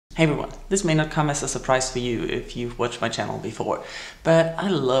Hey everyone, this may not come as a surprise for you if you've watched my channel before, but I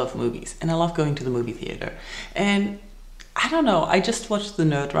love movies and I love going to the movie theater. And I don't know, I just watched the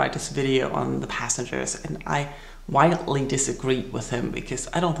Nerdwriter's video on The Passengers and I wildly disagreed with him because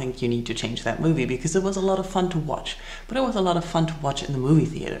I don't think you need to change that movie because it was a lot of fun to watch, but it was a lot of fun to watch in the movie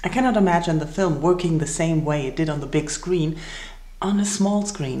theater. I cannot imagine the film working the same way it did on the big screen on a small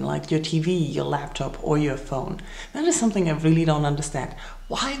screen like your TV, your laptop or your phone. That is something I really don't understand.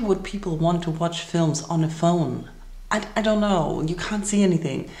 Why would people want to watch films on a phone? I don't know, you can't see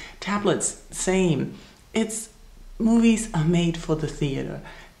anything. Tablets, same. Movies are made for the theater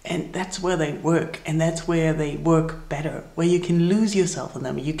and that's where they work and that's where they work better, where you can lose yourself in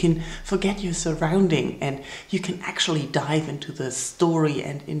them, you can forget your surrounding and you can actually dive into the story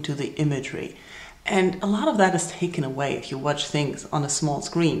and into the imagery. And a lot of that is taken away if you watch things on a small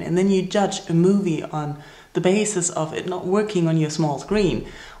screen and then you judge a movie on the basis of it not working on your small screen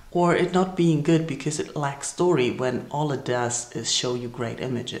or it not being good because it lacks story when all it does is show you great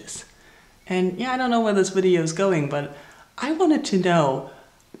images. And yeah, I don't know where this video is going, but I wanted to know,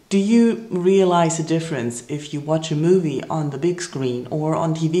 do you realize a difference if you watch a movie on the big screen or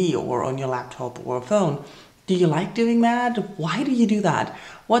on TV or on your laptop or phone? Do you like doing that? Why do you do that?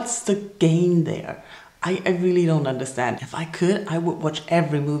 What's the gain there? I really don't understand. If I could, I would watch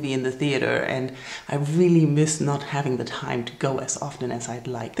every movie in the theater and I really miss not having the time to go as often as I'd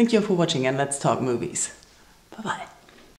like. Thank you for watching and let's talk movies. Bye bye.